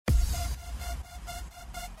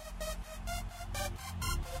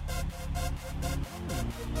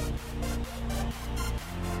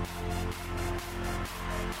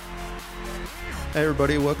Hey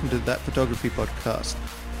everybody, welcome to That Photography Podcast.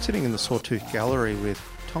 Sitting in the Sawtooth Gallery with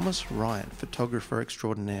Thomas Ryan, photographer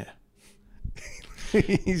extraordinaire.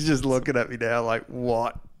 He's just looking at me now like,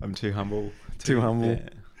 what? I'm too humble. Too humble.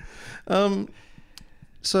 Yeah.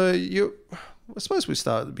 So I suppose we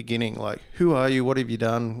start at the beginning. Like, who are you? What have you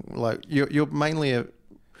done? Like, you're mainly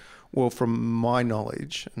from my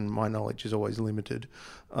knowledge, and my knowledge is always limited,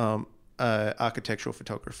 architectural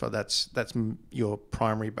photographer. That's your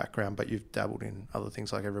primary background, but you've dabbled in other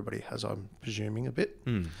things like everybody has, I'm presuming, a bit.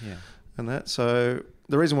 Yeah. And that. So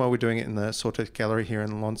the reason why we're doing it in the Sawtooth Gallery here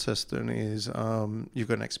in Launceston is you've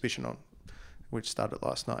got an exhibition on, which started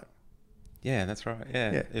last night. Yeah, that's right.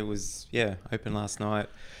 Yeah. It was open last night,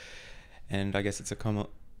 and I guess it's a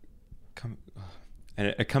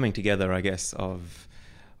coming together, I guess, of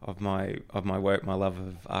my work, my love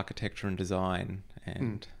of architecture and design,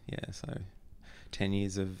 and so 10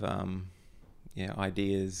 years of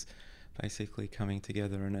ideas basically coming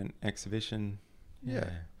together in an exhibition. Yeah.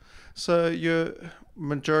 So your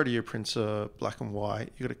majority of your prints are black and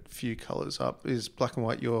white. You got a few colours up. Is black and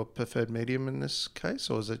white your preferred medium in this case,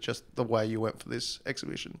 or is it just the way you went for this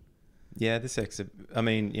exhibition? Yeah, I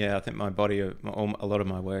think my body, a lot of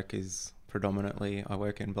my work is predominantly, I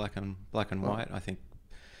work in black and white. I think,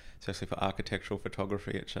 especially for architectural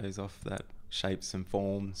photography, it shows off that shapes and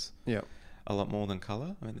forms a lot more than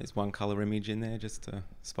colour. I mean, there's one colour image in there just to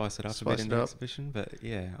spice it up a bit in the exhibition. But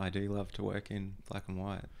yeah, I do love to work in black and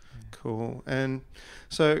white. Yeah. Cool. And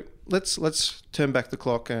so let's turn back the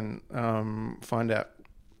clock and find out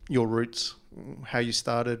your roots, how you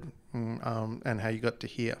started, and how you got to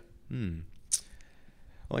here. Well,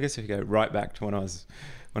 I guess if you go right back to when I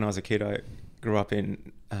was a kid, I grew up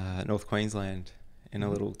in North Queensland in a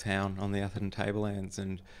little town on the Atherton Tablelands,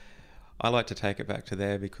 and I like to take it back to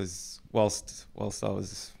there because whilst I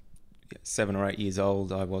was 7 or 8 years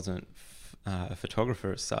old, I wasn't a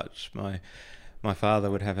photographer as such. My father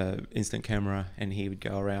would have an instant camera, and he would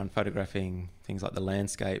go around photographing things like the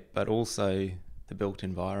landscape, but also the built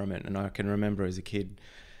environment. And I can remember as a kid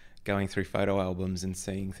going through photo albums and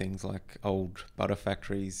seeing things like old butter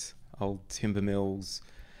factories, old timber mills,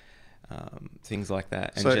 things like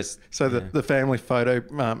that. And the family photo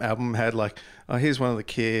album had like, oh, here's one of the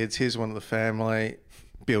kids, here's one of the family,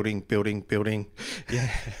 building.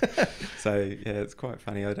 Yeah. So yeah, it's quite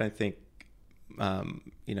funny. I don't think, and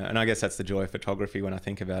I guess that's the joy of photography when I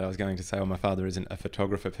think about it. I was going to say, my father isn't a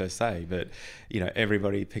photographer per se, but,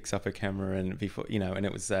 everybody picks up a camera and and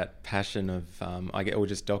it was that passion of,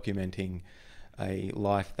 just documenting a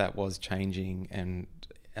life that was changing and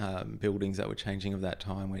buildings that were changing of that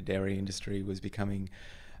time, where dairy industry was becoming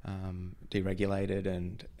deregulated,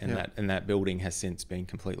 and that building has since been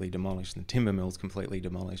completely demolished, and the timber mill's completely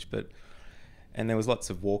demolished. And there was lots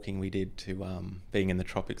of walking we did to being in the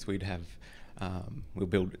tropics. We'd have Mum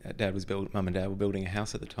and Dad were building a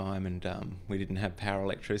house at the time, and we didn't have power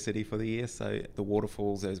electricity for the year, so there's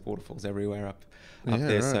waterfalls everywhere up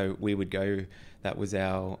there. Right. So we would go. That was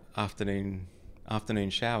our afternoon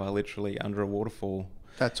shower, literally under a waterfall.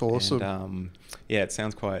 That's awesome. And, it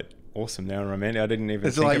sounds quite awesome now and romantic. I didn't even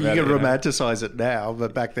it's think like about you it. can romanticize it now,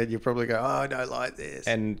 but back then you probably go, oh, I don't like this.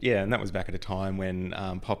 And that was back at a time when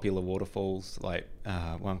popular waterfalls, like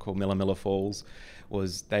one called Milla Falls,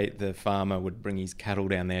 the farmer would bring his cattle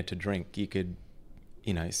down there to drink. You could,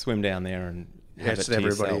 swim down there and have it to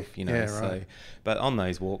yourself, Right. So, but on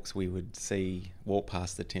those walks, we would walk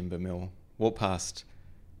past the timber mill, walk past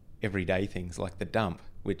everyday things like the dump,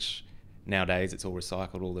 which nowadays it's all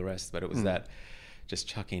recycled, all the rest, but it was that just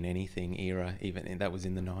chuck in anything era, even that was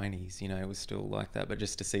in the 90s, it was still like that. But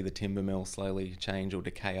just to see the timber mill slowly change or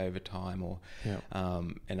decay over time, or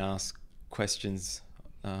and ask questions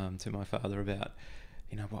to my father about,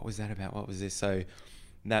 what was that about, what was this? So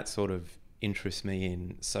that sort of interests me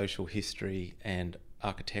in social history and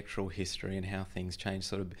architectural history and how things change,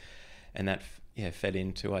 sort of, and that fed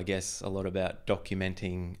into, I guess, a lot about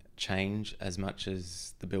documenting change as much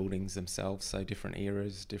as the buildings themselves. So different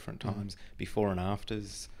eras, different times, before and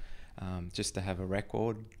afters, just to have a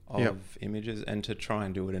record of images, and to try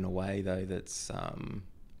and do it in a way though that's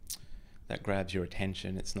that grabs your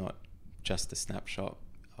attention. It's not just a snapshot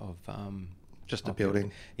of just a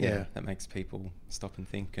building. That makes people stop and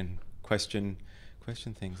think and question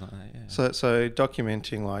things like that. So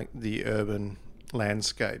documenting like the urban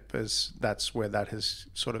landscape, as that's where that has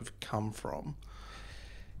sort of come from.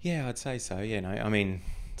 Yeah, I'd say so. I mean,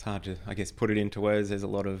 it's hard to, I guess, put it into words. There's a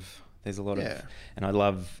lot of, and I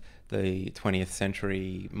love the 20th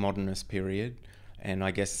century modernist period. And I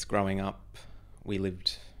guess growing up, we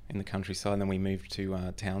lived in the countryside, and then we moved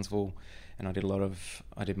to Townsville, and I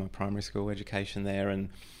did my primary school education there, and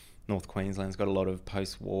North Queensland's got a lot of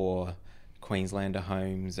post-war Queenslander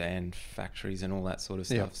homes and factories and all that sort of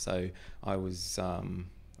stuff. Yep. So I was, I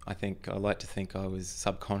like to think I was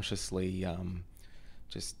subconsciously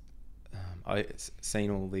just I seen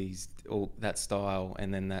all that style,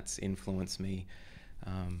 and then that's influenced me,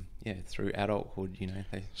 through adulthood.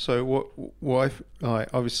 So why?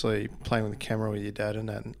 Obviously playing with the camera with your dad and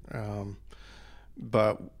that,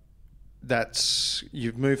 but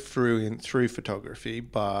you've moved through photography,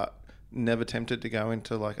 but never tempted to go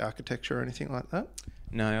into like architecture or anything like that?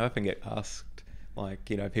 No, I often get asked, like,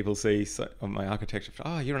 people see on my architecture,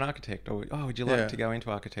 oh, you're an architect, or oh, would you like to go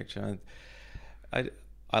into architecture?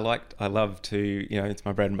 I love to, it's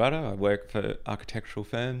my bread and butter. I work for architectural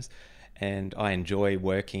firms, and I enjoy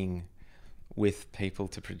working with people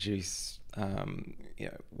to produce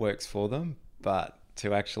works for them. But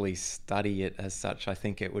to actually study it as such, I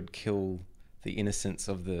think it would kill the innocence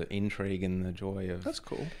of the intrigue and the joy of... That's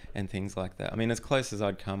cool. And things like that. I mean, as close as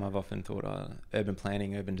I'd come, I've often thought urban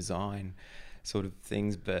planning, urban design sort of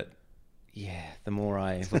things, but yeah, the more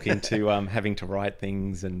I look into having to write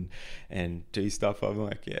things and do stuff, I'm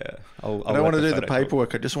like, I don't want to do the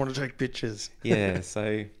paperwork. I just want to take pictures. Yeah,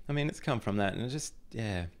 so I mean, it's come from that, and it's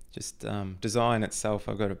just design itself.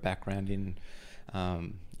 I've got a background in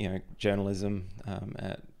journalism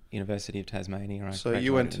at University of Tasmania. So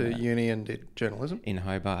you went to uni and did journalism in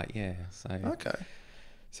Hobart, yeah. So okay.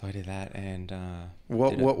 So I did that, and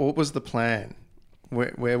what was the plan?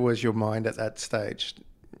 Where was your mind at that stage?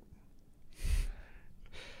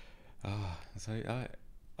 So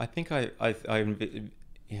I think I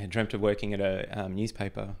dreamt of working at a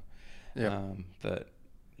newspaper. Yeah. But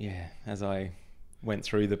yeah, as I went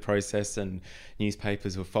through the process and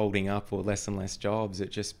newspapers were folding up or less and less jobs,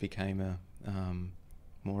 it just became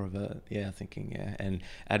more of a and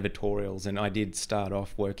advertorials. And I did start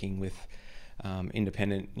off working with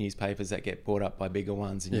independent newspapers that get bought up by bigger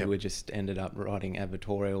ones, and you would just ended up writing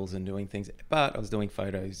advertorials and doing things. But I was doing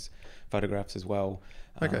photographs as well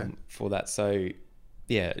for that. So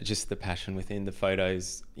yeah, just the passion within the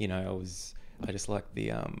photos. I just like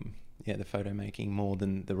the photo making more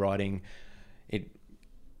than the writing.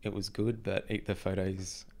 It was good, but the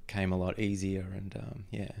photos came a lot easier,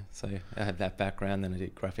 and so I had that background. Then I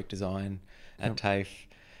did graphic design at TAFE,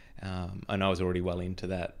 and I was already well into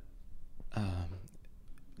that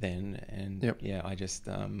then, and I just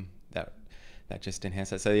that just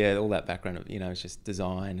enhanced that. So yeah, all that background of it's just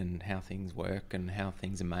design and how things work and how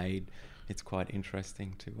things are made. It's quite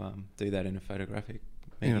interesting to do that in a photographic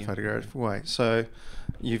medium. In a photographic way. So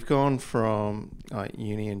you've gone from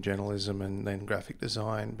uni and journalism and then graphic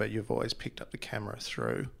design, but you've always picked up the camera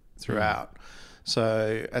throughout.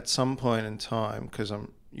 So at some point in time, because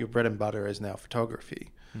your bread and butter is now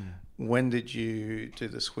photography, when did you do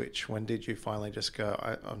the switch? When did you finally just go,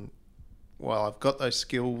 I've got those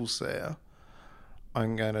skills there,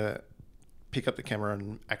 I'm going to pick up the camera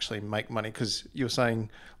and actually make money? Because you're saying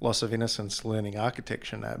loss of innocence learning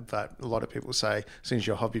architecture now, but a lot of people say as soon as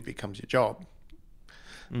your hobby becomes your job,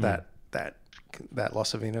 that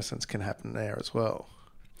loss of innocence can happen there as well.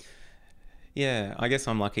 Yeah, I guess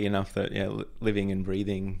I'm lucky enough that living and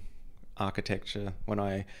breathing architecture, when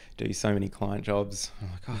I do so many client jobs, I'm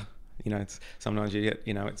like, it's sometimes you get,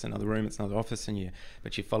 it's another room, it's another office,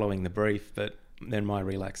 but you're following the brief. But then my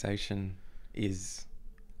relaxation is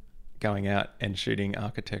going out and shooting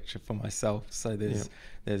architecture for myself. So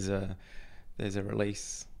there's a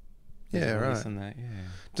release. Release in that. Yeah.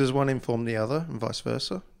 Does one inform the other and vice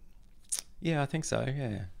versa? Yeah, I think so.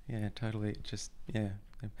 Yeah, totally. Just they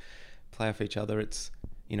play off each other. It's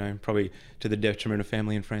probably to the detriment of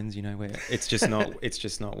family and friends. Where it's just not it's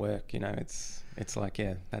just not work. It's like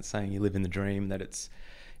that saying, you live in the dream. That it's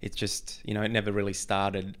just it never really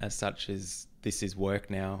started as such as this is work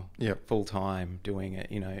now. Full time doing it.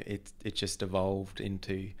 It just evolved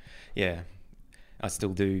into I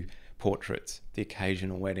still do portraits, the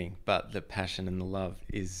occasional wedding, but the passion and the love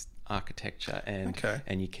is architecture,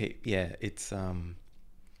 and you keep it's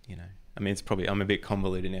I mean, it's probably, I'm a bit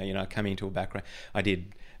convoluted now, coming into a background. I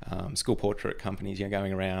did school portrait companies,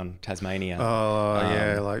 going around Tasmania.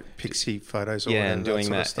 Like pixie photos or whatever, and doing that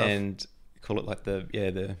sort of stuff. And call it like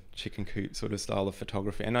the chicken coop sort of style of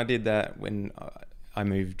photography. And I did that when I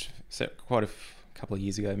moved quite a couple of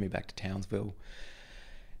years ago, moved back to Townsville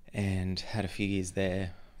and had a few years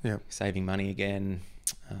there, saving money again,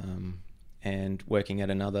 and working at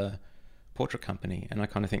another portrait company. And I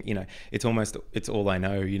kind of think, it's all I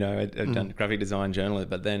know, I've done graphic design, journalism,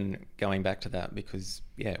 but then going back to that because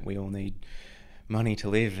we all need money to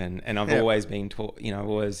live, and I've always been taught,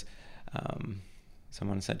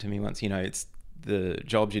 someone said to me once, it's the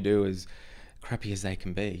jobs you do is crappy as they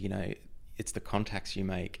can be, you know, it's the contacts you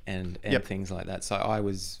make and Yep. things like that. So I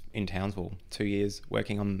was in Townsville 2 years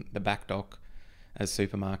working on the back dock as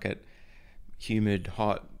supermarket, humid,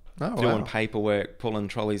 hot, Oh, doing wow. paperwork, pulling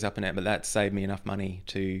trolleys up and out. But that saved me enough money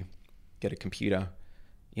to get a computer,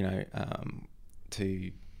 you know,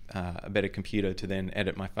 a better computer to then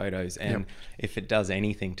edit my photos. And Yep. if it does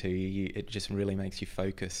anything to you, it just really makes you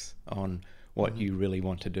focus on what you really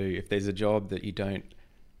want to do. If there's a job that you don't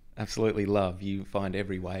absolutely love, you find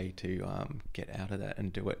every way to get out of that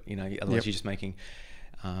and do it, you know, otherwise Yep. you're just making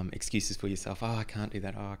excuses for yourself. Oh, I can't do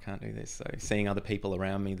that. Oh, I can't do this. So seeing other people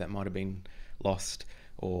around me that might have been lost,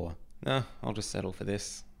 or no, I'll just settle for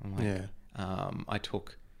this. I'm like, Yeah. I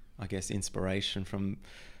took, I guess, inspiration from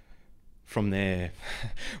their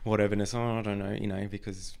whateverness. Oh, I don't know, you know,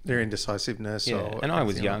 because Their indecisiveness. yeah, Or and I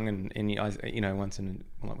was anything young, and I, you know,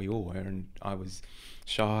 like we all were, and I was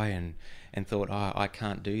shy and thought, oh, I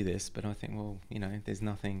can't do this. But I think, well, you know, there's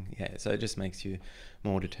nothing. Yeah, so it just makes you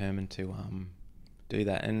more determined to do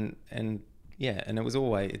that. And yeah, and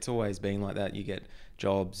it's always been like that. You get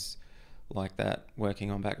jobs like that, working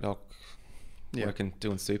on back dock, Yeah.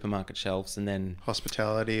 doing supermarket shelves, and then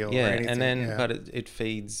hospitality or yeah, anything. and then yeah. but it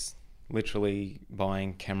feeds literally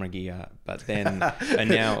buying camera gear, but then and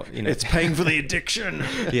now, you know, it's paying for the addiction.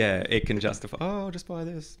 yeah, it can justify, oh, I'll just buy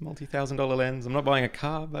this multi-$1,000 lens. I'm not buying a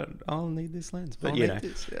car, but I'll need this lens. But I'll you need know,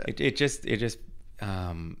 this, yeah. it just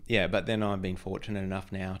yeah. But then I've been fortunate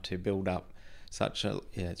enough now to build up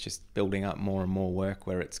it's just building up more and more work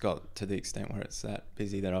where it's got to the extent where it's that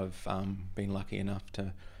busy that I've been lucky enough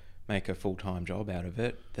to make a full-time job out of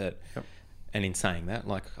it. That Yep. And in saying that,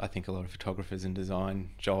 like, I think a lot of photographers and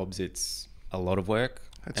design jobs, it's a lot of work.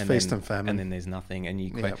 It's feast and famine. And then there's nothing. And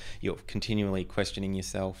Yep. you're continually questioning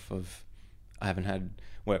yourself of, I haven't had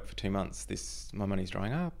work for 2 months. My money's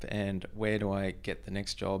drying up. And where do I get the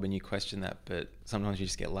next job? And you question that. But sometimes you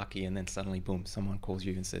just get lucky. And then suddenly, boom, someone calls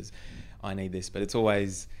you and says, I need this. But it's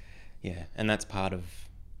always, yeah. And that's part of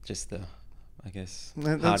just the, I guess,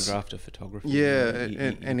 hard graft of photography. Yeah,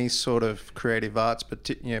 You- any sort of creative arts, but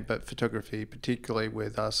photography, particularly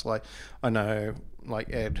with us. Like, I know,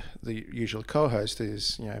 like Ed, the usual co-host,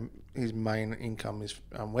 is, you know, his main income is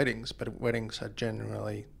weddings, but weddings are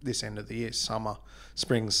generally this end of the year,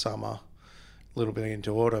 spring, summer, a little bit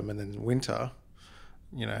into autumn, and then winter.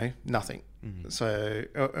 You know, nothing. Mm-hmm. So,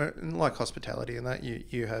 like hospitality and that,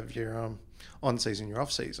 you have your on season, your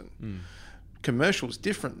off season. Mm. Commercial's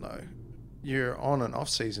different though. Your on and off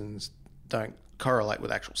seasons don't correlate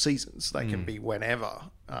with actual seasons. They can be whenever,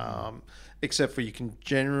 except for you can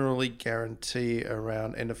generally guarantee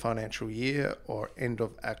around end of financial year or end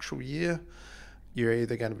of actual year, you're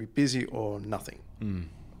either going to be busy or nothing,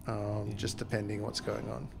 just depending what's going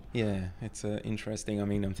on. Yeah, it's interesting. I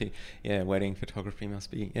mean, I'm thinking, yeah, wedding photography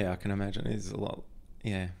must be, yeah, I can imagine it's a lot,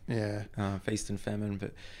 yeah. Yeah. Feast and famine,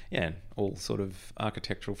 but yeah, all sort of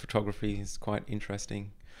architectural photography is quite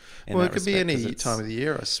interesting. Well, it could be any time of the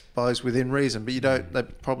year, I suppose, within reason. But you don't.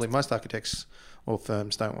 Probably most architects or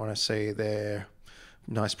firms don't want to see their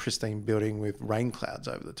nice pristine building with rain clouds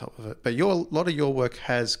over the top of it. But a lot of your work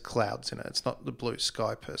has clouds in it. It's not the blue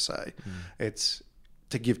sky per se. It's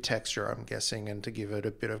to give texture, I'm guessing, and to give it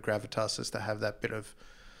a bit of gravitas, is to have that bit of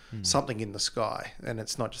something in the sky. And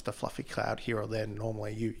it's not just a fluffy cloud here or there.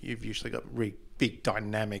 Normally, you've usually got big,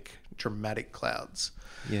 dynamic, dramatic clouds.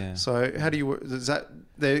 Yeah. So how do you? Is that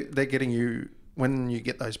they're getting you when you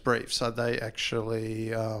get those briefs? Are they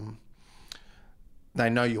actually they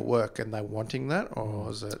know your work and they're wanting that,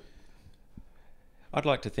 or is it? I'd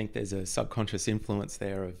like to think there's a subconscious influence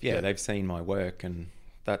there of they've seen my work and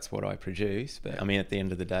that's what I produce. But I mean, at the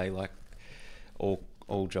end of the day, like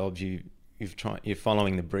all jobs, you're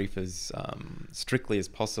following the brief as strictly as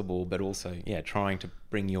possible, but also trying to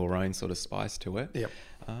bring your own sort of spice to it. Yep.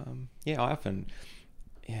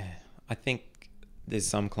 I think there's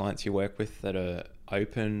some clients you work with that are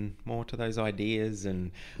open more to those ideas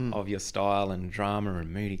and of your style and drama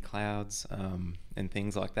and moody clouds and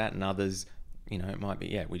things like that, and others, you know, it might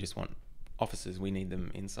be we just want offices, we need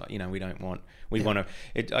them inside, you know, we don't want want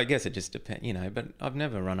to, I guess it just depends, you know, but I've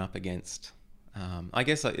never run up against I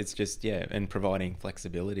guess it's just and providing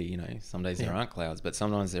flexibility, you know, some days there aren't clouds, but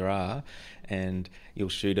sometimes there are, and you'll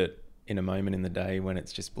shoot it in a moment in the day when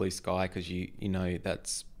it's just blue sky because you know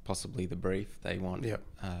that's possibly the brief. They want a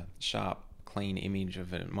sharp, clean image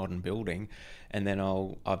of a modern building, and then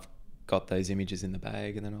I've got those images in the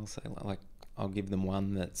bag, and then I'll say, like, I'll give them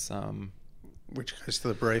one that's which goes to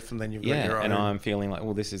the brief, and then you've got your own. And I'm feeling like,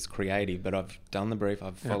 well, this is creative, but I've done the brief,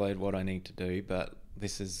 I've followed what I need to do, but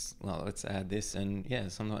this is, well, let's add this. And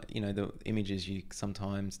sometimes, you know, the images you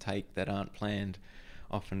sometimes take that aren't planned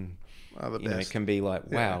often, Are the you know, it best. can be like,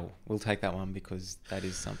 Yeah. wow, we'll take that one because that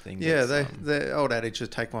is something. Yeah, that's, the old adage is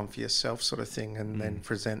take one for yourself sort of thing, and then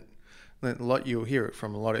present. A lot you'll hear it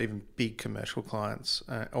from a lot of even big commercial clients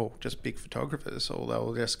or just big photographers, or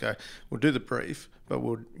they'll just go, "We'll do the brief, but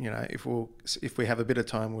we'll, you know, if we have a bit of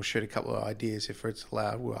time, we'll shoot a couple of ideas. If it's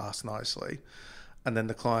allowed, we'll ask nicely." And then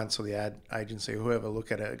the clients or the ad agency, whoever,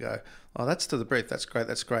 look at it and go, "Oh, that's to the brief. That's great.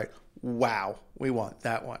 That's great. Wow, we want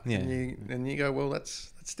that one." Yeah. And you go, "Well,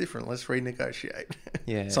 that's different. Let's renegotiate."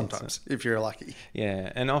 Yeah, Sometimes, if you're lucky.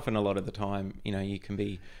 Yeah, and often a lot of the time, you know, you can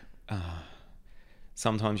be.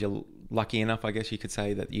 Sometimes you're lucky enough, I guess you could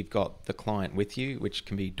say, that you've got the client with you, which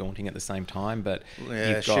can be daunting at the same time. But Yeah,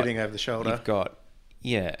 you've got, shooting over the shoulder. You've got,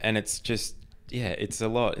 yeah, and it's just, yeah, it's a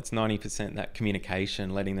lot. It's 90% that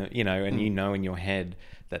communication, letting them, you know, and you know in your head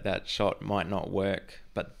that that shot might not work,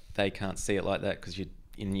 but they can't see it like that because you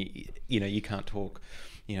know, you can't talk.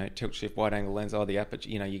 You know, tilt shift, wide angle lens, the aperture,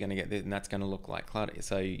 you know, you're going to get this, and that's going to look like clutter.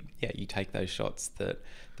 So yeah, you take those shots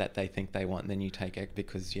that they think they want, and then you take it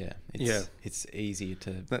because it's easier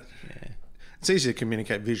to It's easy to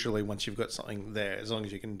communicate visually once you've got something there, as long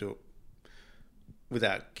as you can do it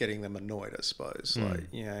without getting them annoyed, I suppose. Like,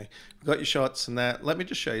 you know, you've got your shots and that. Let me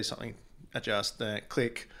just show you something. Adjust that.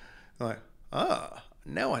 Click. Like,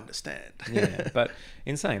 now I understand. Yeah, but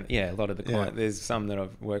in saying, a lot of the clients, there's some that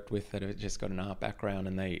I've worked with that have just got an art background,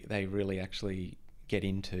 and they really actually get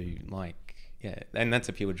into, like, and that's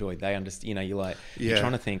a pure joy. They understand, you know, you're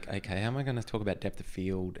trying to think, okay, how am I going to talk about depth of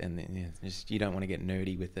field? And then you don't want to get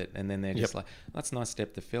nerdy with it. And then they're just like, that's nice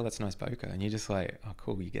depth of field, that's nice bokeh. And you're just like, oh,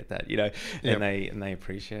 cool, you get that, you know, and they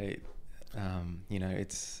appreciate, you know, I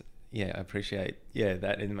appreciate,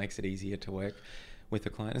 that, and it makes it easier to work with the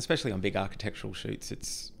client, especially on big architectural shoots.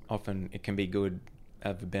 It can be good,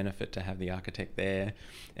 of a benefit to have the architect there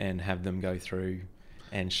and have them go through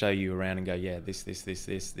and show you around and go,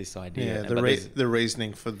 this idea. Yeah, the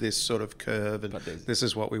reasoning for this sort of curve, and this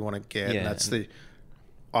is what we want to get. And that's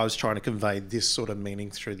I was trying to convey this sort of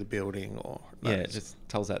meaning through the building, it just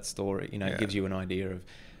tells that story. You know, it gives you an idea of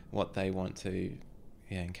what they want to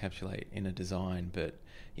encapsulate in a design. But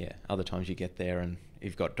other times you get there and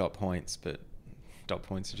you've got dot points, but dot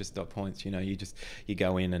points are just dot points. You know, you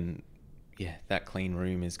go in and that clean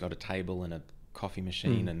room has got a table and a coffee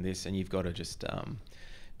machine and this, and you've got to just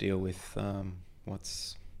deal with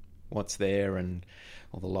what's there, and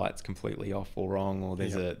or the light's completely off or wrong, or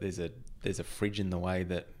there's a fridge in the way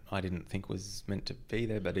that I didn't think was meant to be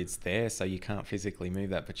there, but it's there, so you can't physically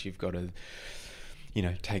move that, but you've got to, you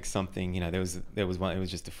know, take something. You know, there was one, it was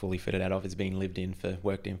just a fully fitted out office being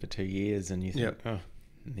worked in for 2 years, and you think, and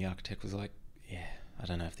the architect was like, I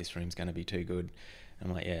don't know if this room's going to be too good. And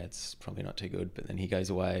I'm like, it's probably not too good. But then he goes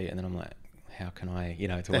away, and then I'm like, how can I, you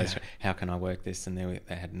know, it's always, how can I work this? And they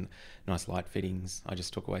had nice light fittings. I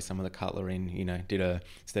just took away some of the cutlery, you know,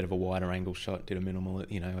 instead of a wider angle shot, did a minimal,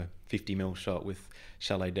 you know, a 50 mil shot with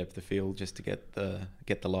shallow depth of field just to get the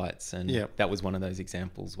lights. And that was one of those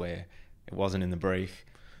examples where it wasn't in the brief,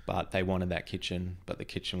 but they wanted that kitchen, but the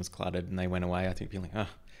kitchen was cluttered, and they went away, I think, feeling,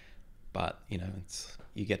 but, you know,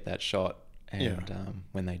 you get that shot, and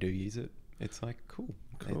when they do use it, it's like, cool.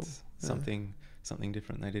 It's something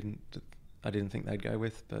different. I didn't think they'd go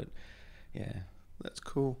with, but that's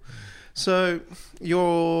cool. So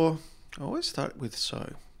I always start with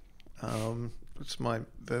it's my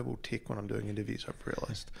verbal tick when I'm doing interviews, I've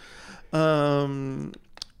realised.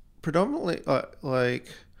 Predominantly, I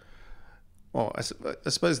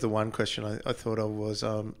suppose the one question I thought of was,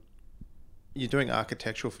 you're doing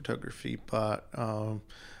architectural photography, but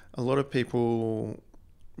a lot of people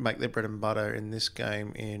make their bread and butter in this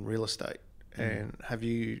game in real estate. And have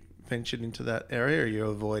you ventured into that area, or are you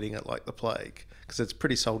avoiding it like the plague? Because it's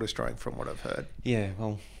pretty soul destroying from what I've heard. Yeah,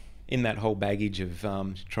 well, in that whole baggage of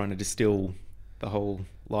trying to distill the whole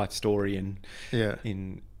life story in a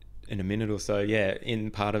minute or so,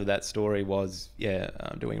 in part of that story was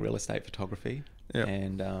doing real estate photography.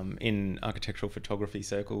 And in architectural photography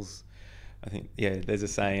circles, I think, there's a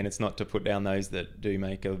saying, it's not to put down those that do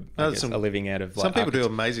make a living out of, like, some people do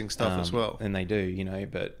amazing stuff as well. And they do, you know,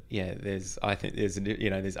 but there's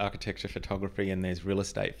architecture photography and there's real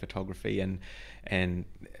estate photography, and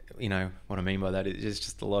you know, what I mean by that is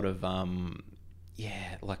just a lot of,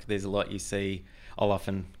 like there's a lot you see. I'll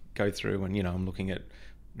often go through and, you know, I'm looking at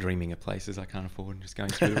dreaming of places I can't afford and just going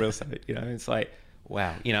through the real estate, you know, it's like,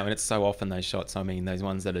 wow, you know, and it's so often those shots, I mean, those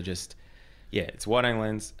ones that are just, it's wide angle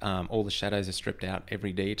lens. All the shadows are stripped out,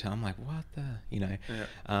 every detail. I'm like, what the, you know?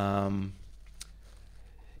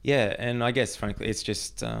 And I guess, frankly, it's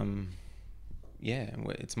just,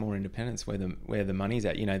 it's more independence where the money's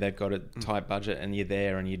at. You know, they've got a tight budget, and you're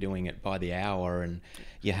there, and you're doing it by the hour, and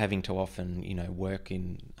you're having to often, you know, work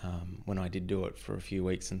in. When I did do it for a few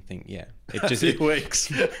weeks, and think, it just a few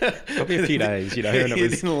weeks, probably a few days, you know, and it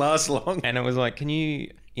didn't last long. And it was like, can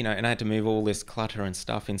you, you know, and I had to move all this clutter and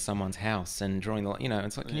stuff in someone's house, and drawing the, you know,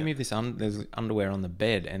 it's like, can you move this? There's underwear on the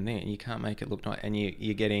bed, and then you can't make it look nice, and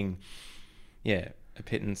you're getting, a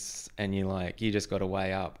pittance, and you just got to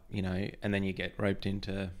weigh up, you know, and then you get roped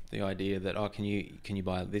into the idea that, can you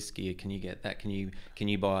buy this gear, can you get that, can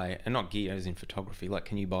you buy, and not gear as in photography, like,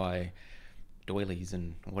 can you buy doilies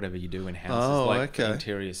and whatever you do in houses,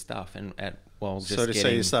 interior stuff, and so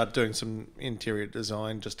you start doing some interior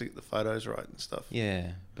design just to get the photos right and stuff.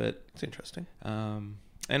 But it's interesting. And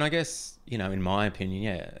I guess, you know, in my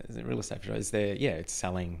opinion, real estate is there, it's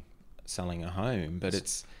selling a home, but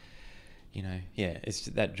it's, you know, it's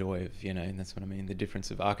that joy of, you know, and that's what I mean, the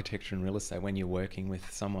difference of architecture and real estate. When you're working with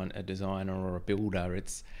someone, a designer or a builder,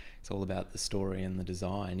 it's all about the story and the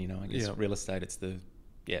design, you know. I guess real estate, it's the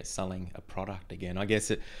selling a product again. I guess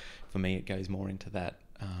for me it goes more into that.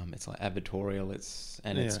 It's like advertorial. It's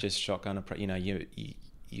just shotgun. You know,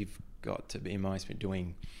 you've got to be, in my experience,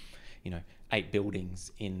 doing, you know, 8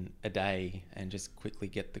 buildings in a day, and just quickly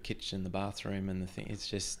get the kitchen, the bathroom, and the thing. It's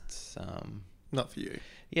just not for you.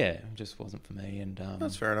 It just wasn't for me, and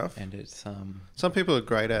that's fair enough. And it's some people are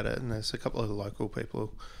great at it, and there's a couple of local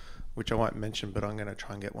people, which I won't mention, but I'm going to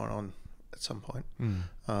try and get one on at some point,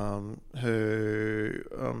 who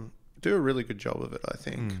do a really good job of it, I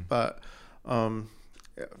think. But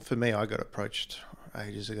for me, I got approached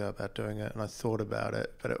ages ago about doing it, and I thought about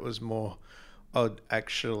it, but it was more, I'd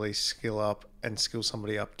actually skill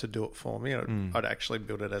somebody up to do it for me. I'd actually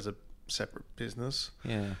build it as a separate business.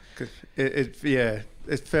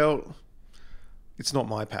 It felt, it's not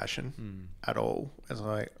my passion at all. As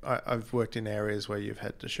I've worked in areas where you've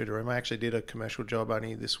had to shoot a room. I actually did a commercial job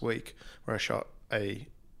only this week where I shot a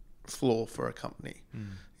floor for a company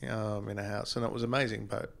in a house, and it was amazing.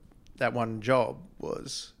 But that one job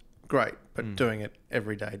was great, but doing it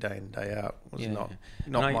every day, day in, day out, was not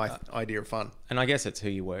my idea of fun. And I guess it's who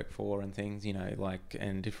you work for and things, you know, like,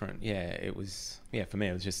 and different. It was, for me,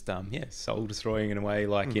 it was just, soul destroying in a way,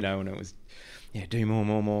 like, you know, and it was, do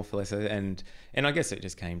more for less. And I guess it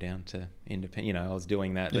just came down to independent, you know, I was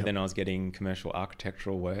doing that, but then I was getting commercial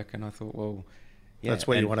architectural work, and I thought, well, that's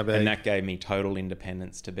where you want to be. And that gave me total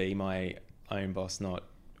independence to be my own boss, not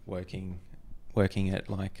working at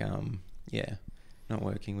like, not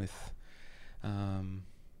working with,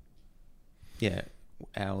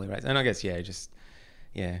 hourly rates. And I guess,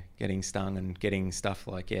 getting stung and getting stuff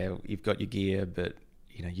like, you've got your gear, but,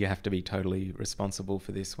 you know, you have to be totally responsible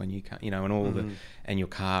for this when you can't, you know, and all and your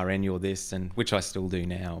car and your this, and which I still do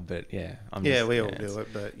now, but we all do it,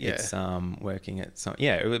 but it's working at some,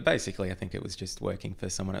 it was basically, I think it was just working for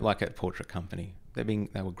someone like a portrait company. They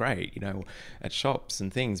were great, you know, at shops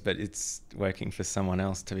and things, but it's working for someone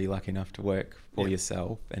else to be lucky enough to work for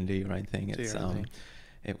yourself and do your own thing. It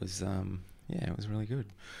was it was really good.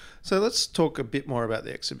 So let's talk a bit more about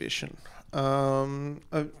the exhibition. I'm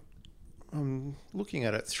looking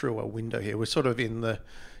at it through a window here. We're sort of in the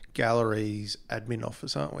gallery's admin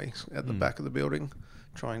office, aren't we? At the back of the building,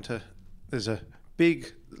 there's a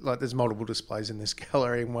big, there's multiple displays in this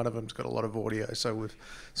gallery, and one of them's got a lot of audio, so we've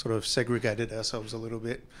sort of segregated ourselves a little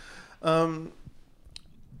bit.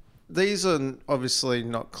 These are obviously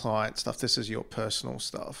not client stuff. This is your personal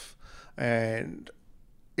stuff. And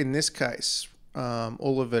in this case,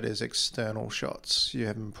 all of it is external shots. You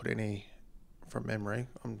haven't put any from memory.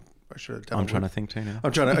 I should have done. I'm trying to think too now.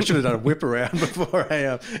 I should have done a whip around before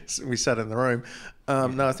we sat in the room.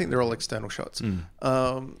 No, I think they're all external shots.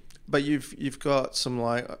 But you've got some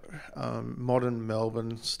modern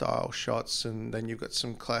Melbourne style shots, and then you've got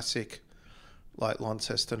some classic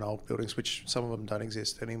Launceston old buildings, which some of them don't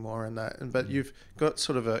exist anymore, but you've got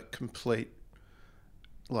sort of a complete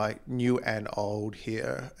new and old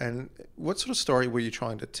here. And what sort of story were you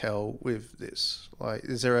trying to tell with this?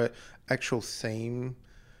 Is there a actual theme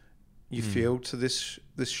you feel to this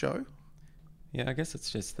show? I guess it's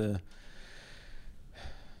just to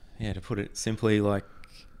put it simply,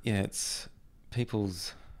 it's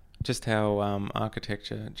people's, just how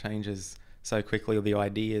architecture changes so quickly, or the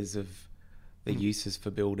ideas of the uses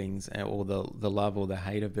for buildings, or the love or the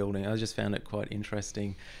hate of building. I just found it quite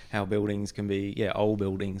interesting how buildings can be, old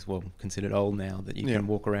buildings, well, considered old now, that you can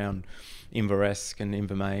walk around Inveresk and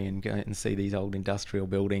Invermay and go and see these old industrial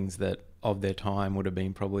buildings that of their time would have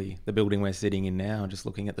been probably the building we're sitting in now, just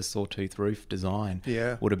looking at the sawtooth roof design,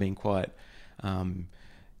 would have been quite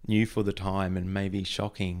new for the time and maybe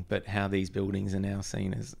shocking, but how these buildings are now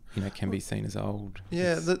seen as, can be seen as old.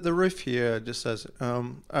 Yeah, the roof here just says,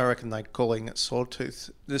 I reckon they're calling it sawtooth.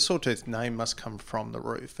 The sawtooth name must come from the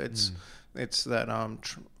roof. It's that,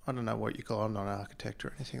 I don't know what you call it, I'm not an architect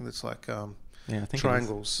or anything, that's like I think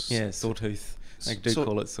triangles. Yeah, sawtooth. They do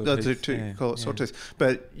call it sawtooth. They do call it sawtooth.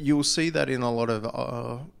 But you'll see that in a lot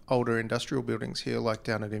of older industrial buildings here, like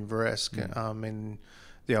down at Inveresk, in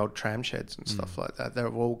the old tram sheds and stuff like that.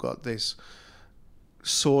 They've all got this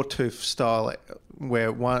sawtooth style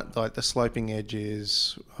where one, like the sloping edge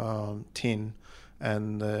is tin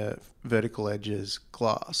and the vertical edge is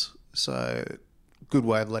glass. So good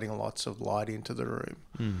way of letting lots of light into the room.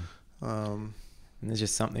 And there's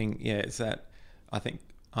just something, it's that,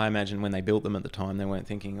 I imagine when they built them at the time, they weren't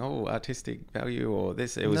thinking, artistic value or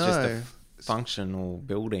this. It was just a functional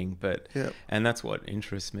building. But and that's what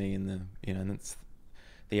interests me in the, and that's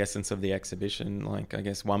the essence of the exhibition. Like, I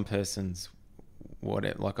guess one person's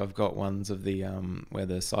I've got ones of the where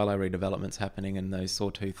the silo redevelopment's happening and those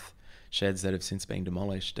sawtooth sheds that have since been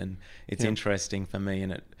demolished. And it's interesting for me,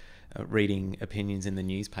 and reading opinions in the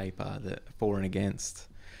newspaper that for and against.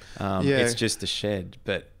 It's just a shed,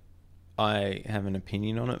 but I have an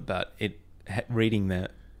opinion on it, but reading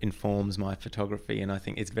that informs my photography, and I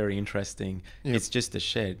think it's very interesting. It's just a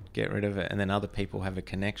shed, get rid of it, and then other people have a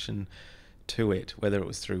connection to it, whether it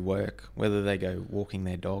was through work, whether they go walking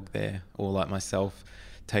their dog there, or like myself,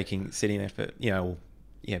 sitting there for,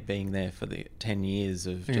 being there for the 10 years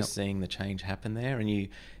of just seeing the change happen there, and you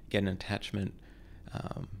get an attachment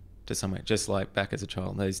to somewhere. Just like back as a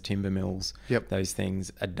child, those timber mills, those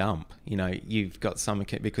things, a dump. You've got some,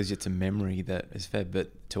 because it's a memory that is fed,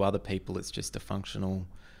 but to other people, it's just a functional.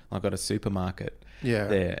 I've got a supermarket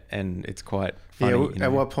there, and it's quite funny. Yeah.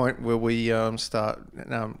 At what point will we start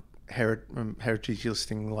heritage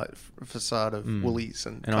listing like facade of Woolies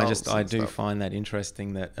and I do find that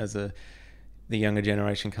interesting that as the younger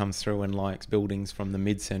generation comes through and likes buildings from the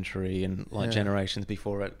mid-century and generations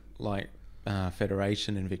before it, like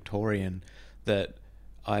Federation and Victorian, that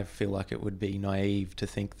I feel like it would be naive to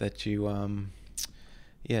think that you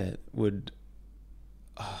would.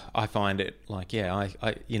 I find it like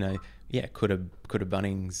could a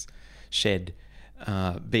Bunnings shed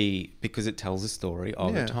be, because it tells a story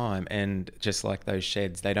of a time, and just like those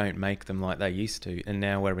sheds, they don't make them like they used to, and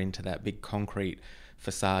now we're into that big concrete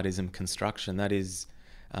facadism construction that is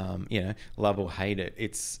love or hate it,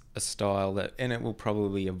 it's a style that, and it will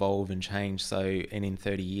probably evolve and change. So, and in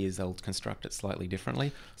 30 years they'll construct it slightly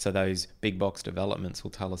differently, so those big box developments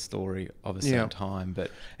will tell a story of a certain time,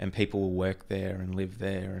 and people will work there and live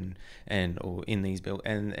there and or in these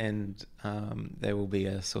and there will be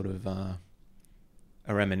a sort of a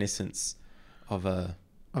reminiscence of a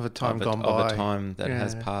time gone by, of a time that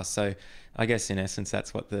has passed. So I guess in essence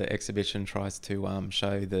that's what the exhibition tries to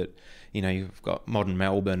show, that you've got modern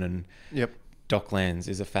Melbourne, and Docklands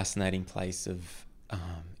is a fascinating place of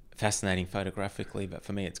fascinating photographically, but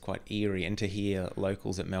for me it's quite eerie. And to hear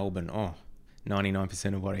locals at Melbourne,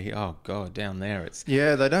 99% of what I hear, oh god, down there it's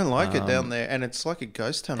they don't like it down there, and it's like a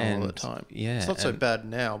ghost town all the time. It's not so bad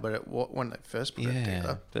now, but when they first put it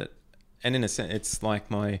together. And in a sense, it's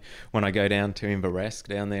like when I go down to Inveresk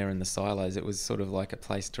down there in the silos, it was sort of like a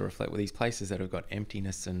place to reflect with these places that have got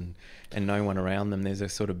emptiness and no one around them. There's a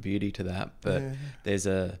sort of beauty to that, but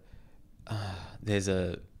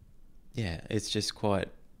it's just quite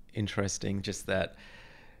interesting. Just that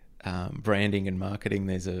branding and marketing.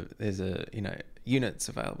 There's a units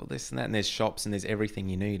available, this and that, and there's shops and there's everything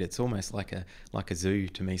you need. It's almost like a zoo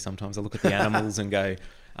to me. Sometimes I look at the animals and go,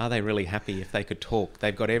 are they really happy if they could talk?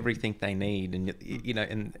 They've got everything they need,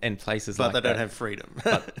 and places but like that. But they don't have freedom.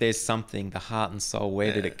 But there's something, the heart and soul,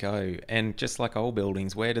 where did it go? And just like old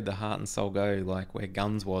buildings, where did the heart and soul go? Like where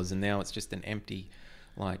Guns was, and now it's just an empty,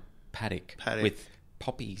 like, paddock with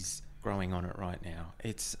poppies growing on it right now.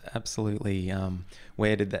 It's absolutely,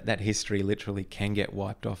 where did that history literally can get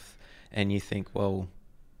wiped off, and you think, well,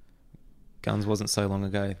 Guns wasn't so long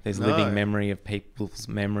ago. There's living memory of people's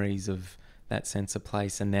memories of that sense of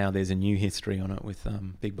place, and now there's a new history on it with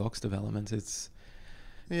big box developments. It's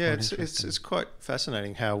quite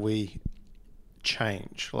fascinating how we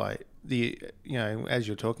change, like as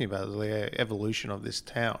you're talking about the evolution of this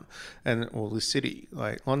town or this city.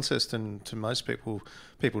 Like Launceston, to most people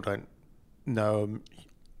don't know,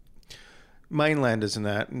 mainlanders and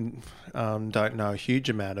that don't know a huge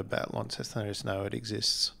amount about Launceston. They just know it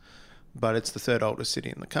exists. But it's the third oldest city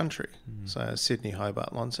in the country. So Sydney,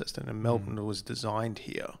 Hobart, Launceston, and Melbourne was designed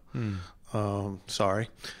here. Sorry.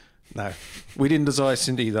 No, we didn't design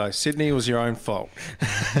Sydney though. Sydney was your own fault.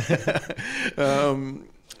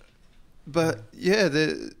 But yeah,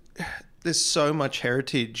 there's so much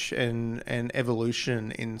heritage and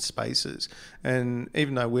evolution in spaces. And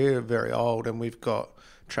even though we're very old and we've got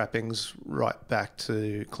trappings right back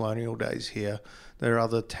to colonial days here, there are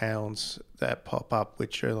other towns that pop up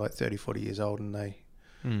which are like 30, 40 years old, and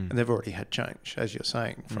they've already had change, as you're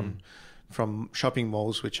saying, from shopping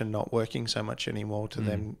malls which are not working so much anymore to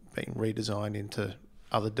them being redesigned into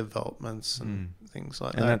other developments and things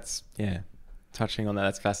like that. And that's, touching on that,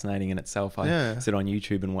 that's fascinating in itself. I sit on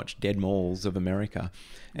YouTube and watch dead malls of America.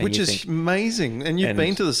 Which is amazing. And you've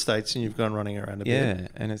been to the States and you've gone running around a bit. Yeah,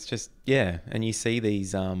 and it's just, and you see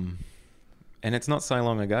these, and it's not so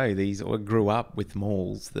long ago, I grew up with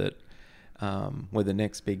malls that were the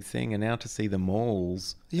next big thing, and now to see the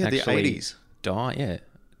malls actually the 80s. die,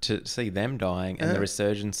 to see them dying and the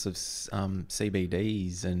resurgence of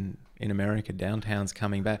CBDs and in America, downtowns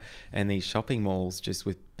coming back, and these shopping malls just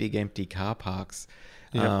with big empty car parks.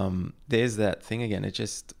 There's that thing again. It's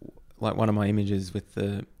just like one of my images with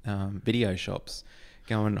the video shops.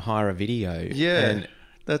 Go and hire a video. Yeah. And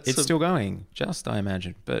it's still going, I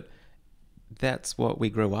imagine. But that's what we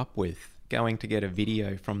grew up with, going to get a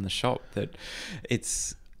video from the shop.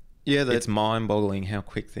 It's mind-boggling how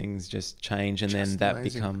quick things just change, and then that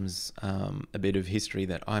becomes a bit of history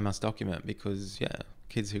that I must document, because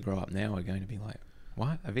kids who grow up now are going to be like,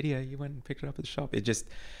 what, a video, you went and picked it up at the shop? It just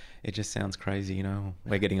sounds crazy, you know.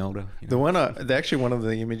 We're getting older, you know? One of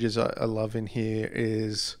the images I love in here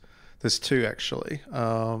is, there's two actually.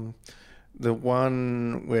 The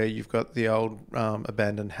one where you've got the old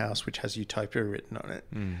abandoned house which has Utopia written on it.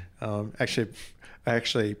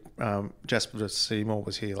 Actually, Jasper Seymour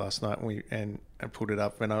was here last night, and I pulled it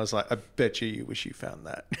up, and I was like, I bet you wish you found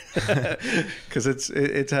that, because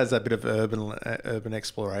it has that bit of urban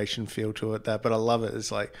exploration feel to it. But I love it.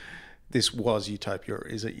 It's like, this was Utopia, or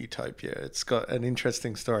is it Utopia? It's got an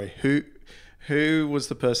interesting story. Who was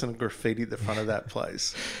the person who graffitied the front of that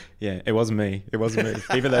place? Yeah, it wasn't me.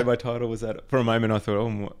 Even though my title was that. For a moment I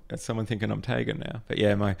thought, is someone thinking I'm Tagan now? But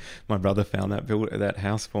yeah, my brother found that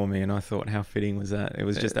house for me, and I thought, how fitting was that? It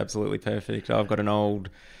was just absolutely perfect. I've got an old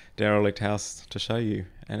derelict house to show you,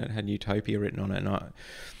 and it had Utopia written on it, and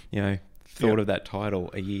I thought of that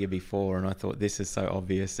title a year before, and I thought, this is so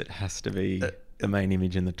obvious, it has to be the main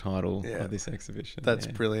image in the title of this exhibition. That's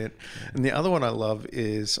brilliant. And the other one I love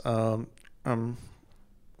is I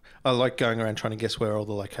like going around trying to guess where all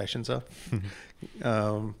the locations are.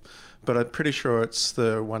 But I'm pretty sure it's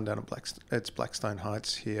the one down at Blackstone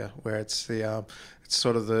Heights here, where it's it's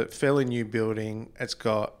sort of the fairly new building. It's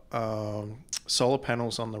got solar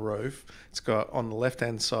panels on the roof. It's got, on the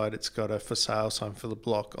left-hand side, it's got a for sale sign for the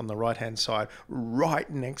block. On the right-hand side, right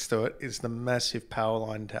next to it, is the massive power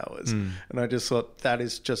line towers. And I just thought, that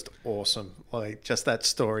is just awesome. Like, just that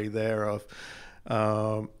story there of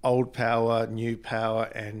old power, new power,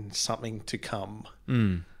 and something to come.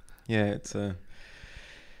 It's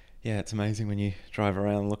amazing when you drive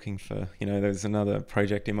around looking for, there's another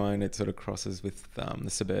project in mind. It sort of crosses with the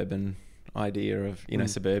suburban idea of,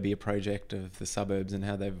 suburbia project of the suburbs and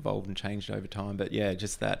how they've evolved and changed over time. But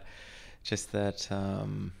the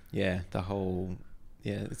whole,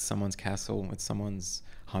 it's someone's castle, it's someone's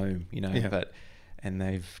home, and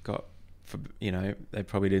they've got, they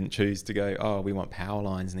probably didn't choose to go, we want power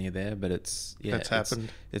lines near there, but it's happened.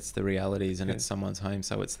 It's the realities, and it's someone's home,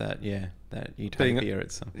 so it's that utopia.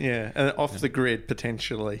 And off the grid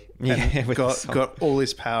potentially. And got all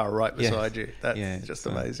this power right beside you. That's just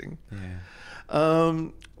amazing.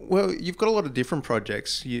 Well, you've got a lot of different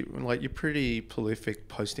projects. You're pretty prolific,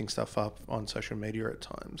 posting stuff up on social media at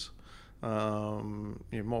times.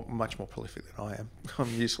 You're much more prolific than I am.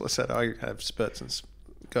 I'm useless at it. I have spurts and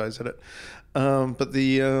goes at it, but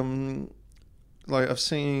I've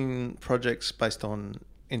seen projects based on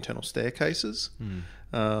internal staircases,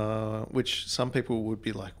 which some people would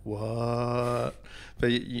be like, what?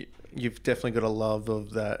 But you've definitely got a love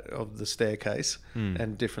of the staircase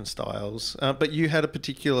and different styles. But you had a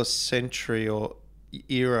particular century or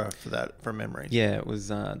era for that, from memory. Yeah, it was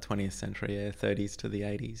 20th century, 30s to the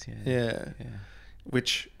 80s. Yeah.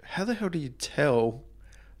 Which, how the hell do you tell?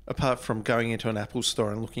 Apart from going into an Apple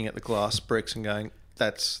store and looking at the glass bricks and going,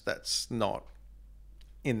 that's not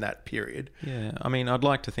in that period. Yeah, I mean, I'd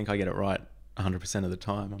like to think I get it right 100% of the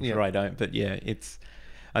time. I'm sure I don't, but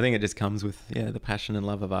I think it just comes with the passion and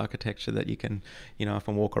love of architecture that you can, I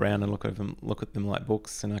can walk around and look at them like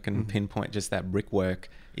books, and I can pinpoint just that brickwork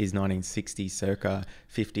is 1960s circa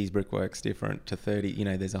 50s brickwork's different to 30.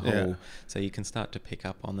 There's a whole, so you can start to pick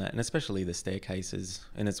up on that, and especially the staircases.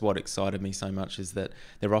 And it's what excited me so much is that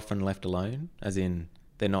they're often left alone, as in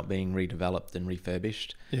they're not being redeveloped and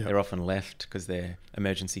refurbished. Yeah. They're often left because they're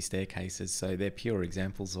emergency staircases, so they're pure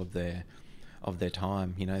examples of their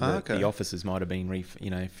time. You know, the offices might have been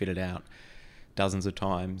fitted out dozens of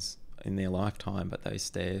times in their lifetime, but those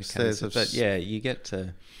staircases. But yeah, you get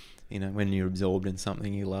to, you know, when you're absorbed in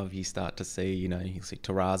something you love, you start to see, you know, you see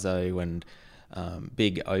terrazzo and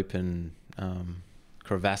big open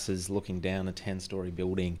crevasses looking down a 10-story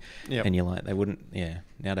building, and you're like,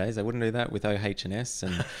 nowadays they wouldn't do that with OH&S,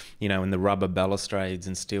 and you know, and the rubber balustrades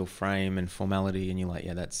and steel frame and formality, and you're like,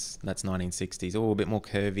 that's 1960s, all a bit more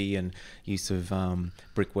curvy and use of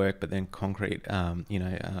brickwork, but then concrete,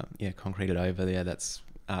 concreted over there. That's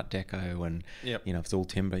Art Deco, and you know, if it's all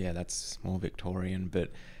timber, that's more Victorian. But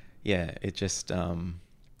yeah, it just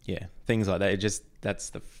things like that. That's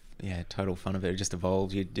the total fun of it. It just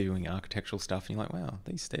evolves. You're doing architectural stuff and you're like, wow,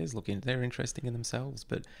 these stairs they're interesting in themselves.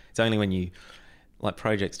 But it's only when you, like,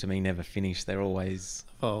 projects to me never finish. They're always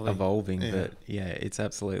evolving. Yeah. But yeah, it's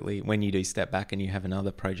absolutely, when you do step back and you have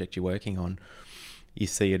another project you're working on, you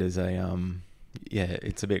see it as a,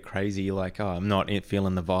 it's a bit crazy. You're like, I'm not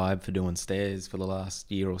feeling the vibe for doing stairs for the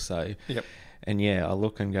last year or so. Yep. And I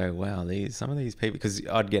look and go, wow, some of these people, because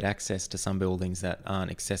I'd get access to some buildings that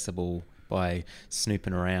aren't accessible by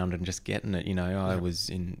snooping around and just getting it. You know, I was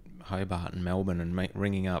in Hobart and Melbourne and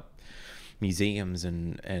ringing up museums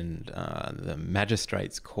and the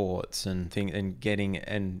magistrates' courts and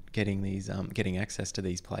getting these getting access to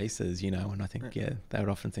these places. You know, and I think they would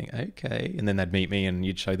often think, okay, and then they'd meet me and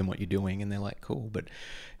you'd show them what you're doing and they're like, cool. But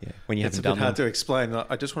when you haven't done, it's a bit hard to explain.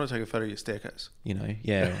 I just want to take a photo of your staircase. You know,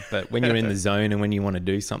 but when you're in the zone and when you want to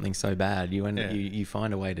do something so bad, you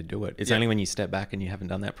find a way to do it. It's only when you step back and you haven't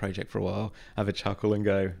done that project for a while, have a chuckle and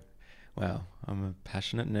go, wow, I'm a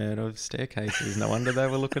passionate nerd of staircases. No wonder they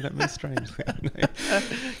were looking at me strangely.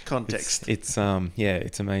 Context. It's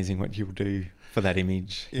amazing what you'll do for that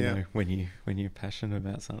image. You know, when you're passionate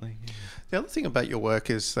about something. Yeah. The other thing about your work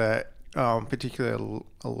is that, particularly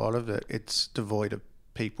a lot of it, it's devoid of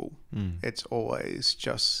people. It's always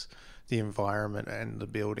just the environment and the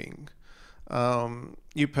building.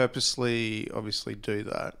 You purposely, obviously, do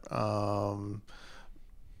that.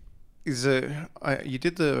 You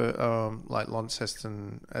did the like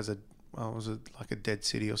Launceston as was it like a dead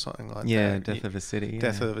city or something like that? Yeah, Death of a City.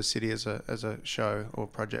 Death of a City as a show or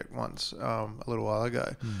project once, a little while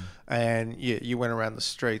ago, and you went around the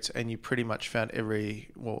streets and you pretty much found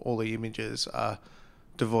all the images are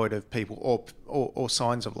devoid of people or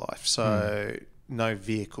signs of life. So no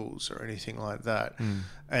vehicles or anything like that.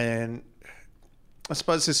 And I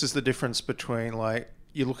suppose this is the difference between, like,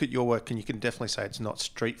 you look at your work and you can definitely say it's not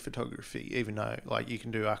street photography, even though, like, you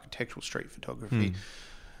can do architectural street photography.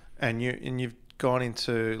 And you've gone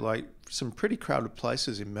into, like, some pretty crowded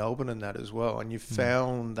places in Melbourne and that as well, and you've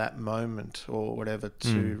found that moment or whatever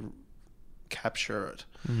to capture it.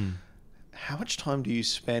 How much time do you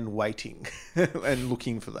spend waiting and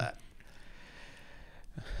looking for that?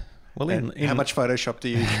 Well, how much Photoshop do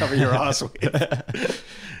you cover your ass with?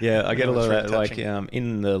 I get a lot of that. Like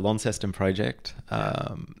in the Launceston project,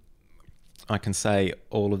 I can say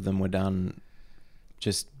all of them were done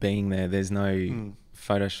just being there. There's no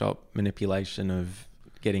Photoshop manipulation of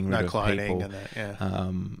getting rid of people. And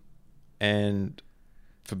that, and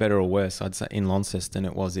for better or worse, I'd say in Launceston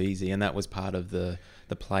it was easy, and that was part of the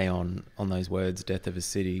play on those words, Death of a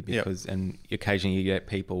City, because and occasionally you get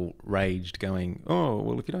people raged going, oh,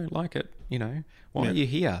 well, if you don't like it, you know, why are you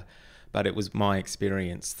here? But it was my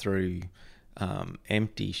experience through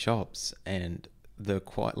empty shops and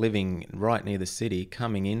living right near the city,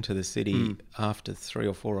 coming into the city after 3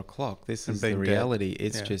 or 4 o'clock. This is the reality.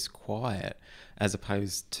 It's just quiet, as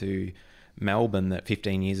opposed to Melbourne that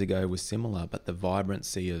 15 years ago was similar, but the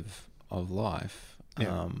vibrancy of life.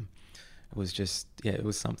 It was just, it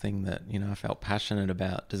was something that, you know, I felt passionate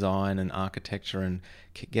about design and architecture and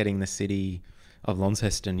getting the city of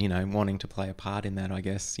Launceston, you know, wanting to play a part in that, I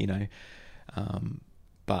guess, you know,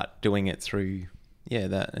 but doing it through,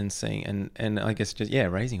 that and seeing, and I guess just,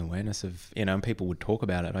 raising awareness of, you know, and people would talk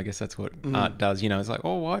about it. I guess that's what art does, you know, it's like,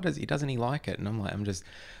 oh, why doesn't he like it? And I'm like,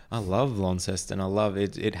 I love Launceston. I love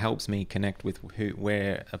it. It helps me connect with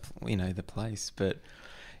where, you know, the place. But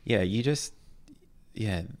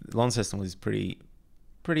Launceston was pretty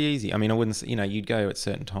easy. I mean, I wouldn't say, you know, you'd go at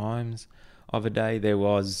certain times of a day. There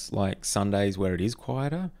was like Sundays where it is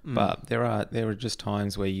quieter, but there are just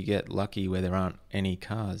times where you get lucky where there aren't any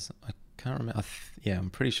cars. I can't remember.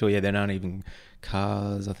 I'm pretty sure. there aren't even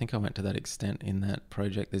cars. I think I went to that extent in that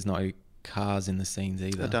project. There's no cars in the scenes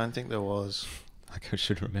either. I don't think there was. Like, I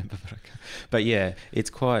should remember, but I can't. But it's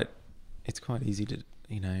quite easy to.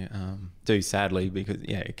 do, sadly, because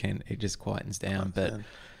it just quietens down. But Man.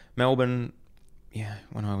 Melbourne,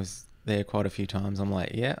 when I was there quite a few times, I'm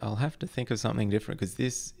like, I'll have to think of something different, because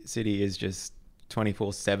this city is just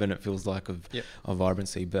 24/7. It feels like of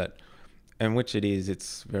vibrancy, and which it is.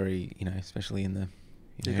 It's very, especially in the.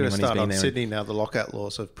 You've got to start on Sydney now. The lockout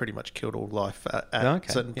laws have pretty much killed all life at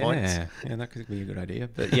certain points. Yeah, that could be a good idea.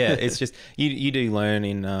 But it's just you do learn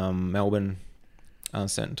in Melbourne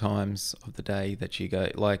certain times of the day that you go,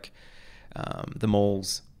 like the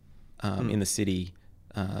malls in the city.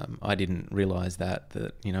 I didn't realise that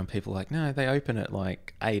people are like, no, they open at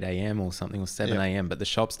like 8 a.m. or something, or 7 a.m. but the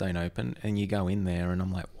shops don't open, and you go in there and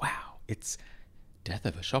I'm like, wow, it's death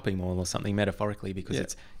of a shopping mall or something, metaphorically,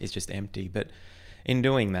 because it's just empty. But in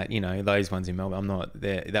doing that, those ones in Melbourne, I'm not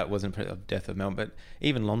there. That wasn't a death of Melbourne, but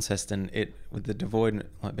even Launceston, with the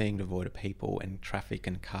being devoid of people and traffic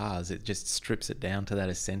and cars, it just strips it down to that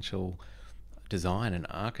essential design and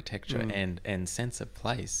architecture and sense of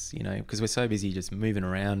place. Because we're so busy just moving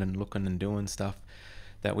around and looking and doing stuff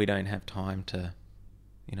that we don't have time to.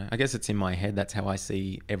 I guess it's in my head. That's how I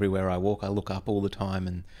see everywhere I walk. I look up all the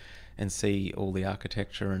time and see all the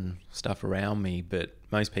architecture and stuff around me. But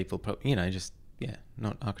most people,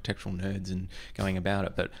 not architectural nerds and going about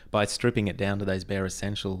it, but by stripping it down to those bare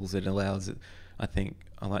essentials, it allows it. I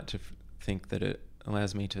like to think that it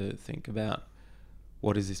allows me to think about,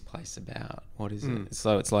 what is this place about? What is it?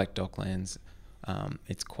 So it's like Docklands.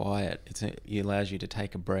 It's quiet. It allows you to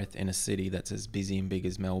take a breath in a city that's as busy and big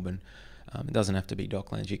as Melbourne. It doesn't have to be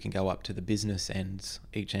Docklands. You can go up to the business ends,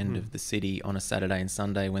 each end of the city, on a Saturday and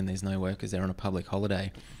Sunday when there's no workers there on a public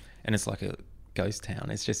holiday, and it's like a ghost town.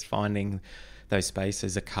 It's just finding those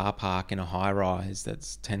spaces, a car park in a high rise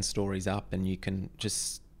that's 10 stories up, and you can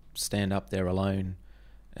just stand up there alone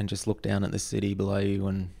and just look down at the city below you,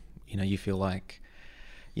 and you feel like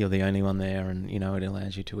you're the only one there, and it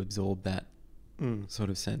allows you to absorb that sort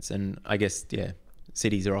of sense. And I guess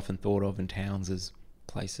cities are often thought of, and towns, as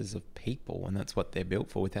places of people, and that's what they're built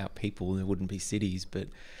for. Without people, there wouldn't be cities. But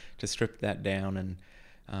to strip that down and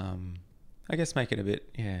I guess make it a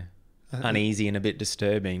bit uneasy and a bit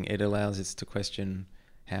disturbing, it allows us to question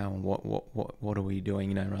how and what are we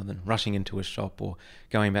doing, rather than rushing into a shop or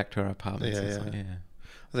going back to our apartments.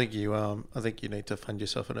 I think you need to fund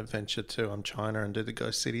yourself an adventure to China and do the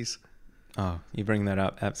ghost cities. Oh, you bring that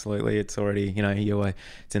up, absolutely. It's already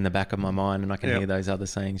it's in the back of my mind, and I can hear those other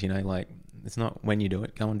sayings. Like, it's not when you do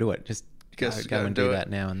it, go and do it. Just go and do that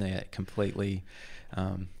now and there. Completely,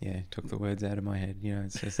 took the words out of my head.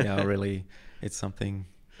 It's just really, it's something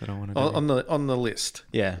that I want to do. On the list.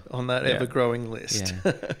 Yeah. On that ever-growing list.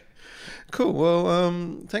 Yeah. Cool.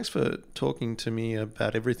 Well, thanks for talking to me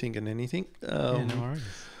about everything and anything. No worries.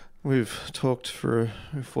 We've talked for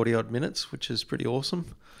 40-odd minutes, which is pretty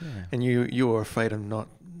awesome. Yeah. And you were afraid of not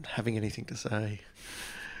having anything to say.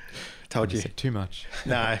 Told you. Said too much.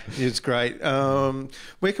 No, it's great.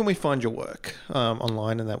 Where can we find your work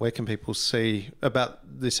online, and that? Where can people see about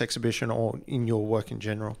this exhibition or in your work in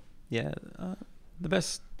general? Yeah, the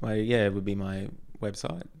best way, would be my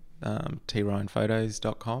website,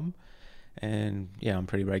 tryanphotos.com. And I'm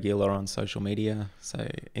pretty regular on social media. So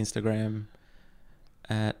Instagram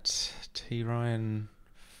at tryan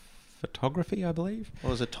photography, I believe.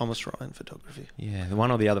 Or was it Thomas Ryan Photography? Yeah, the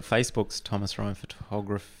one or the other. Facebook's Thomas Ryan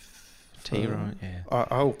Photography. Ryan,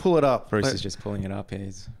 I'll pull it up. Bruce is just pulling it up.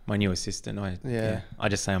 He's my new assistant. I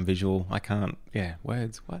just say I'm visual. I can't.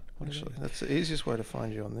 Words. What Actually, that's the easiest way to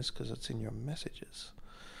find you on this, because it's in your messages.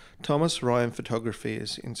 Thomas Ryan Photography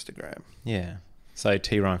is Instagram. Yeah. So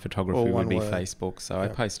T Ryan Photography would be word. Facebook. So I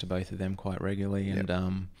post to both of them quite regularly, and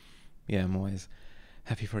I'm always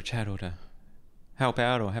happy for a chat or to help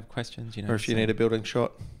out or have questions. Or if you need a building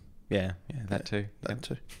shot. Yeah, that too. That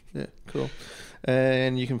too. Yeah, cool.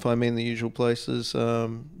 And you can find me in the usual places,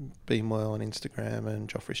 Be Moyle on Instagram and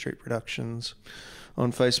Joffrey Street Productions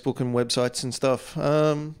on Facebook and websites and stuff.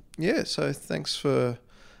 So thanks for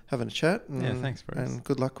having a chat. And, thanks, Bruce. And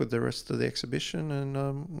good luck with the rest of the exhibition, and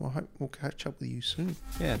we'll catch up with you soon.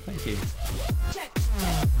 Yeah, thank you.